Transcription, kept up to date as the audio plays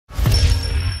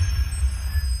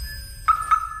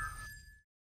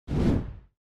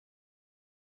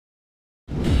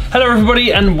Hello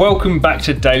everybody and welcome back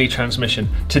to Daily Transmission.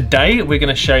 Today we're going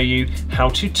to show you how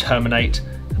to terminate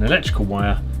an electrical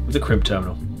wire with a crimp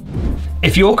terminal.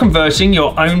 If you're converting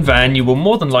your own van, you will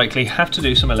more than likely have to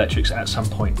do some electrics at some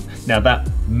point. Now that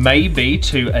may be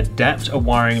to adapt a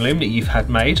wiring loom that you've had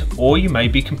made, or you may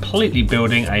be completely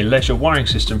building a leisure wiring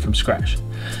system from scratch.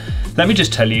 Let me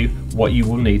just tell you what you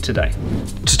will need today.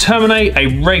 To terminate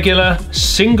a regular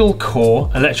single core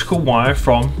electrical wire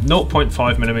from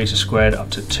 0.5mm squared up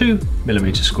to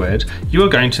 2mm squared, you are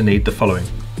going to need the following.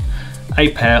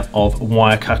 A pair of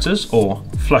wire cutters, or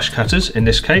flush cutters in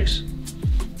this case,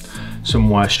 some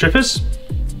wire strippers,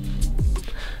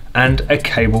 and a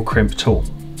cable crimp tool.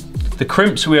 The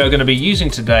crimps we are going to be using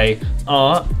today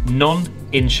are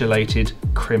non-insulated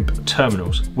crimp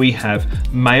terminals. We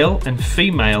have male and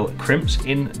female crimps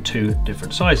in two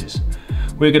different sizes.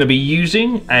 We're going to be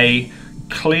using a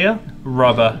clear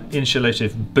rubber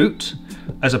insulative boot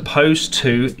as opposed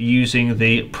to using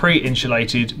the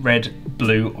pre-insulated red,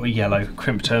 blue or yellow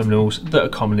crimp terminals that are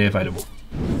commonly available.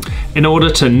 In order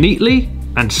to neatly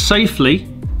and safely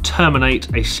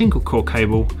terminate a single core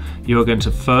cable, you are going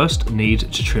to first need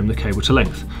to trim the cable to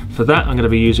length. For that, I'm going to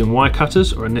be using wire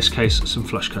cutters, or in this case, some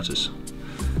flush cutters.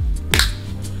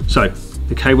 So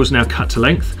the cable is now cut to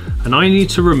length, and I need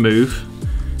to remove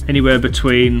anywhere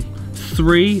between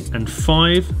 3 and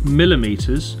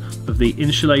 5mm of the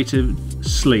insulated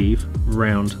sleeve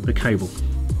round the cable.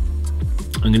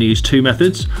 I'm going to use two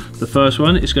methods. The first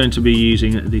one is going to be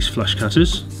using these flush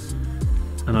cutters,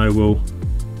 and I will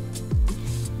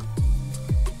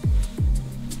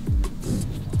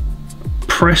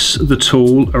press the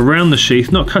tool around the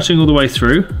sheath, not cutting all the way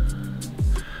through.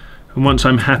 And once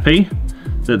I'm happy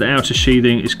that the outer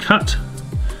sheathing is cut,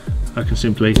 I can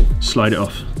simply slide it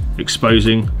off,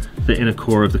 exposing the inner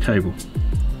core of the cable.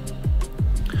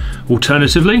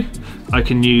 Alternatively, I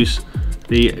can use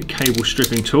the cable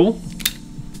stripping tool,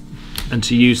 and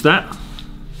to use that,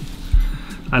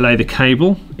 I lay the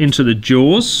cable into the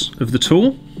jaws of the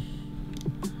tool,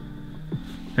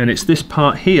 and it's this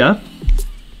part here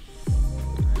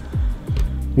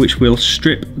which will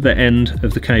strip the end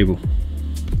of the cable.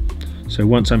 So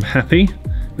once I'm happy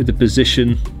with the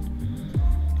position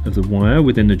of the wire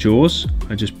within the jaws,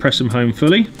 I just press them home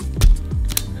fully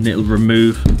and it'll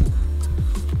remove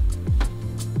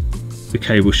the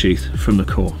cable sheath from the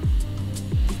core.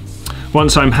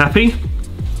 Once I'm happy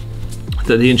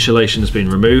that the insulation has been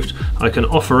removed, I can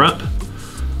offer up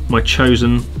my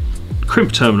chosen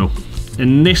crimp terminal.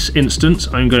 In this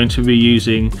instance, I'm going to be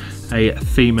using a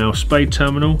female spade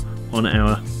terminal on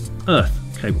our earth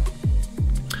cable.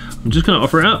 I'm just going to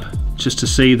offer it up just to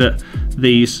see that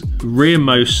these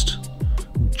rearmost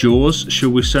jaws, shall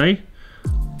we say,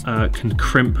 can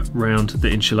crimp round the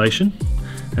insulation,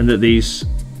 and that these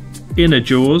inner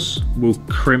jaws will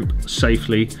crimp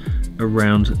safely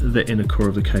around the inner core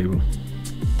of the cable.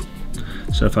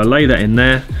 So if I lay that in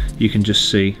there, you can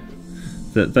just see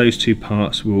that those two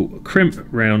parts will crimp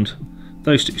round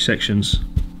those two sections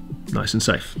nice and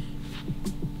safe.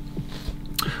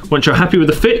 Once you're happy with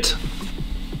the fit,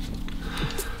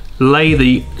 lay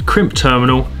the crimp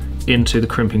terminal into the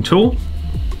crimping tool,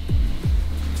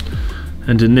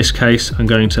 and in this case I'm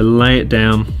going to lay it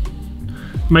down,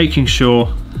 making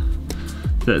sure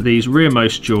that these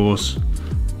rearmost jaws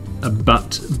are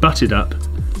butted up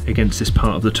against this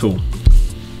part of the tool,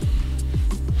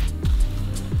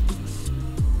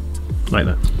 like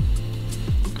that.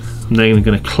 I'm then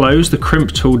going to close the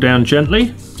crimp tool down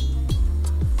gently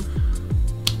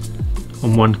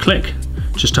on one click,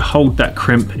 just to hold that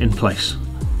crimp in place.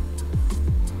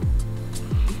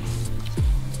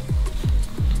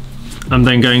 I'm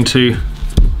then going to,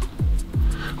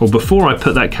 or before I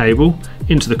put that cable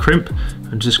into the crimp,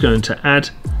 I'm just going to add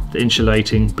the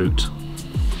insulating boot.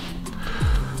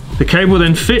 The cable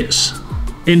then fits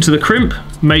into the crimp,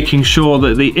 making sure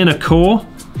that the inner core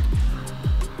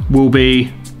will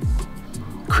be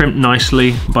crimped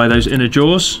nicely by those inner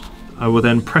jaws. I will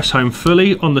then press home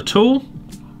fully on the tool,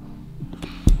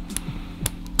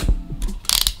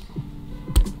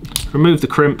 remove the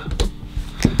crimp,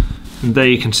 and there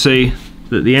you can see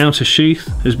that the outer sheath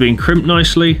has been crimped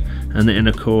nicely and the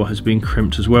inner core has been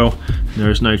crimped as well. There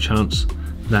is no chance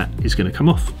that is going to come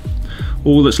off.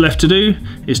 All that's left to do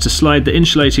is to slide the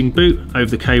insulating boot over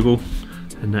the cable,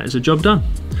 and that is a job done.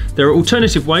 There are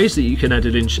alternative ways that you can add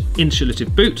an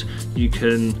insulative boot. You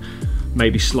can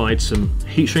maybe slide some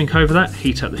heat shrink over that,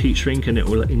 heat up the heat shrink, and it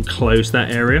will enclose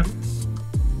that area.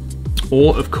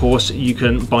 Or of course you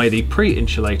can buy the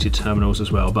pre-insulated terminals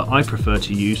as well, but I prefer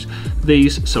to use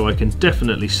these so I can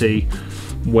definitely see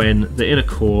when the inner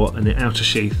core and the outer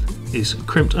sheath is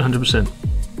crimped 100%.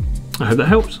 I hope that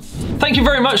helps. Thank you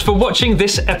very much for watching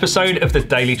this episode of the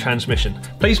Daily Transmission.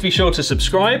 Please be sure to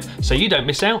subscribe so you don't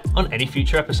miss out on any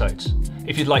future episodes.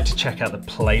 If you'd like to check out the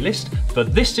playlist for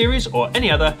this series or any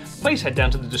other, please head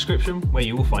down to the description where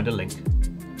you will find a link.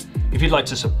 If you'd like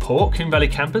to support Combe Valley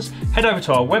Campers, head over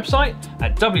to our website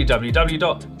at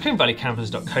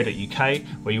www.combevalleycampers.co.uk,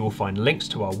 where you will find links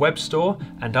to our web store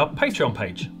and our Patreon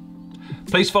page.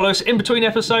 Please follow us in between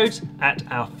episodes at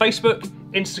our Facebook,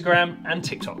 Instagram and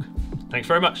TikTok. Thanks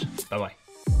very much. Bye bye.